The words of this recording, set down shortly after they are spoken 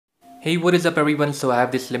Hey, what is up everyone? So I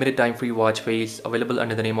have this limited time free watch face available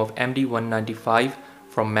under the name of MD195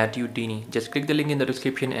 from Matthew Dini. Just click the link in the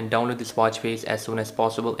description and download this watch face as soon as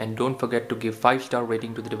possible, and don't forget to give 5-star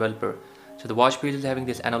rating to the developer. So the watch face is having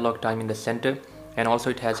this analog time in the center, and also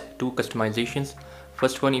it has two customizations.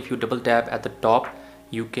 First one, if you double tap at the top,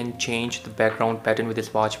 you can change the background pattern with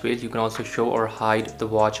this watch face. You can also show or hide the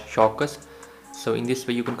watch shortcuts. So in this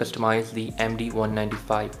way you can customize the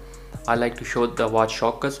MD195. I like to show the watch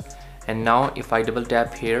shortcuts. And now if I double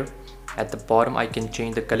tap here at the bottom, I can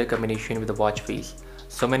change the color combination with the watch face.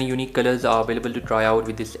 So many unique colors are available to try out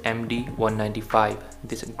with this MD195.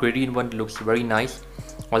 This gradient one looks very nice.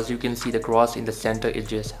 As you can see, the cross in the center is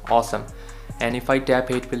just awesome. And if I tap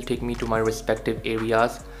here, it will take me to my respective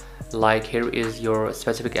areas. Like here is your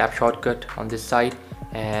specific app shortcut on this side,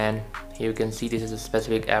 and here you can see this is a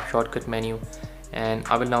specific app shortcut menu. And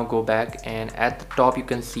I will now go back, and at the top you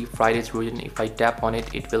can see Friday's version. If I tap on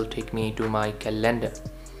it, it will take me to my calendar.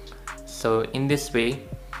 So in this way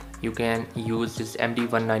you can use this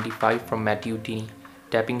MD195 from Matthew Dini.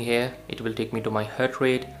 Tapping here, it will take me to my heart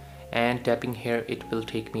rate, and tapping here, it will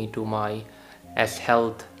take me to my S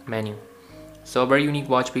Health menu. So a very unique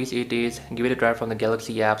watch piece it is. Give it a try from the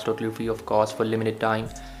Galaxy apps, totally free of cost for limited time.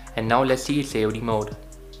 And now let's see its AOD mode.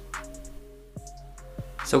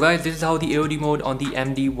 So guys, this is how the AOD mode on the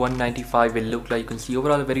MD195 will look like. You can see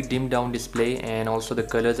overall a very dimmed down display, and also the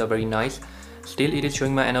colors are very nice. Still, it is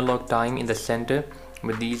showing my analog time in the center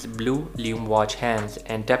with these blue Lume watch hands,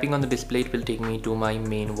 and tapping on the display, it will take me to my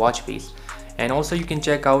main watch face. And also you can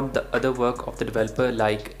check out the other work of the developer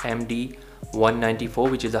like MD194,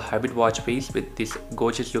 which is a hybrid watch face with this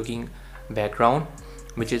gorgeous looking background,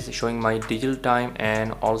 which is showing my digital time,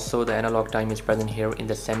 and also the analog time is present here in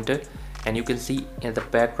the center. And you can see in the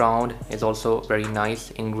background is also very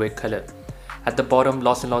nice in gray color. At the bottom,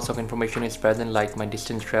 lots and lots of information is present like my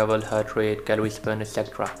distance travel, heart rate, calories burned,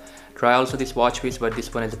 etc. Try also this watch face, but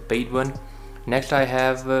this one is a paid one. Next I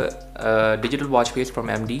have a digital watch face from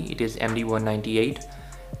MD. It is MD198.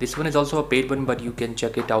 This one is also a paid one, but you can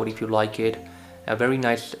check it out if you like it. A very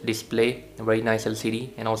nice display, a very nice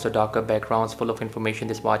LCD, and also darker backgrounds full of information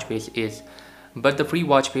this watch face is. But the free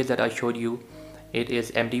watch face that I showed you, it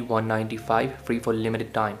is MD195, free for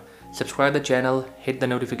limited time. Subscribe the channel, hit the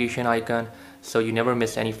notification icon so you never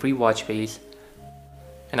miss any free watch face.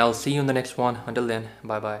 And I'll see you in the next one. Until then,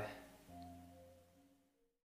 bye bye.